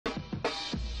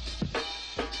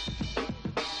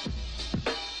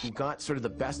got sort of the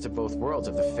best of both worlds,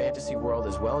 of the fantasy world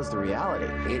as well as the reality.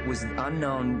 It was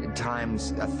unknown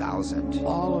times 1,000.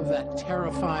 All of that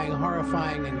terrifying,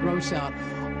 horrifying, and gross out,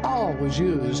 all was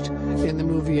used in the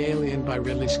movie Alien by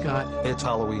Ridley Scott. It's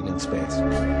Halloween in space.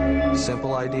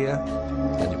 Simple idea,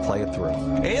 and you play it through.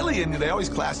 Alien, they always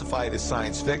classify it as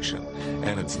science fiction,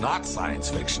 and it's not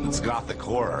science fiction, it's gothic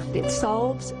horror. It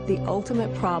solves the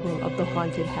ultimate problem of the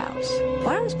haunted house.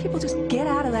 Why don't people just get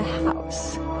out of the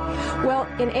house? Well,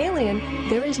 in Alien,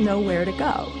 there is nowhere to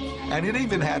go. And it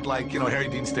even had, like, you know, Harry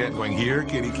Dean Stanton going, "Here,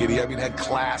 kitty, kitty." I mean, it had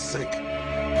classic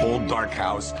old dark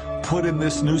house put in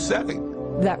this new setting.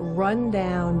 That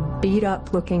run-down,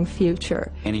 beat-up-looking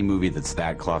future. Any movie that's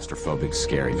that claustrophobic is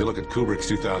scary. If you look at Kubrick's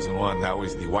 2001, that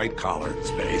was the white-collar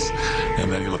space.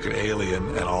 And then you look at Alien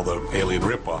and all the Alien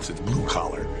rip-offs, it's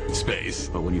blue-collar space.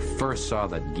 But when you first saw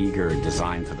that Giger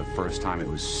design for the first time, it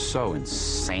was so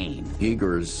insane.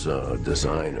 Giger's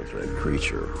design of that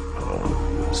creature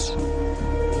was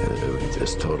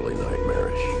just totally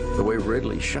nightmarish. The way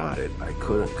Ridley shot it, I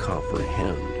couldn't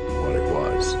comprehend what it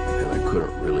was, and I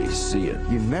couldn't really see it.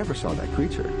 You never saw that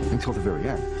creature until the very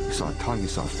end. You saw a tongue, you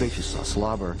saw a face, you saw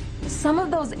slobber. Some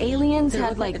of those aliens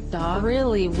had like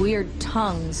really weird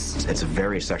tongues. It's a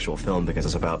very sexual film because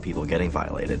it's about people getting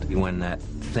violated. When that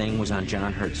thing was on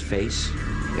John Hurt's face,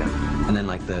 yeah, and then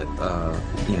like the,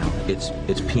 you know,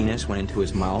 its penis went into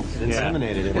his mouth.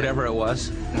 Inseminated it. Whatever it was,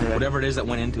 whatever it is that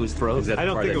went into his throat. I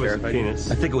don't think it was a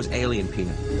penis. I think it was alien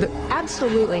penis. The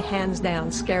absolutely hands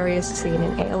down scariest scene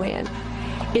in Alien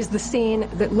is the scene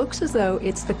that looks as though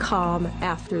it's the calm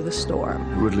after the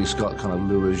storm. Ridley Scott kind of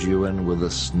lures you in with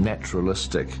this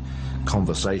naturalistic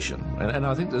conversation. And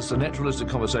I think there's a naturalistic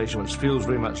conversation which feels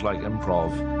very much like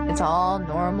improv. It's all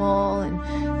normal, and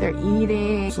they're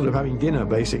eating. Sort of having dinner,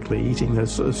 basically, eating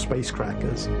those sort of space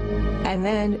crackers. And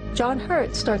then John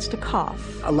Hurt starts to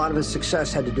cough. A lot of his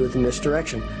success had to do with the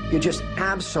misdirection. You just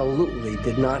absolutely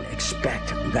did not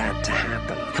expect that to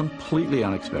happen. Completely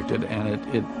unexpected, and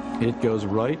it goes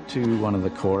right to one of the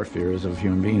core fears of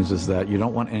human beings, is that you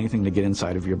don't want anything to get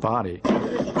inside of your body.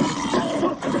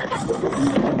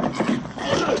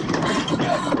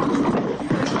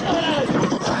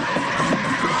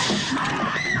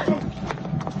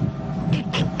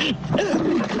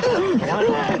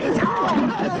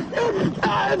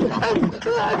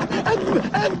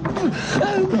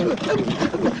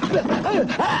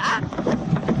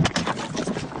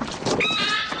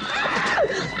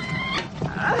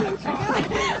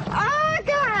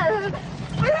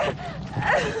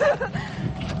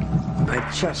 I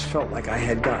just felt like I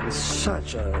had gotten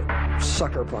such a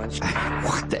sucker punch.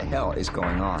 What the hell is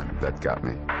going on? That got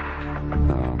me.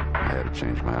 I had to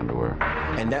change my underwear.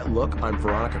 And that look on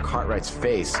Veronica Cartwright's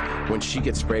face when she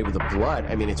gets sprayed with the blood,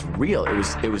 I mean, it's real.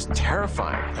 It was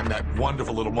terrifying. And that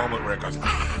wonderful little moment where it goes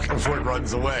before it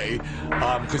runs away,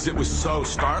 because it was so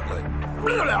startling.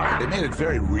 They made it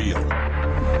very real.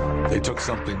 They took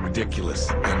something ridiculous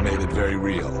and made it very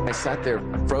real. I sat there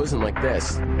frozen like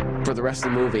this for the rest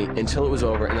of the movie until it was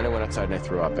over, and then I went outside and I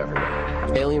threw up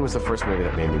everywhere. Alien was the first movie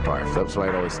that made me barf. That's why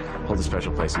it always holds a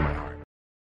special place in my heart.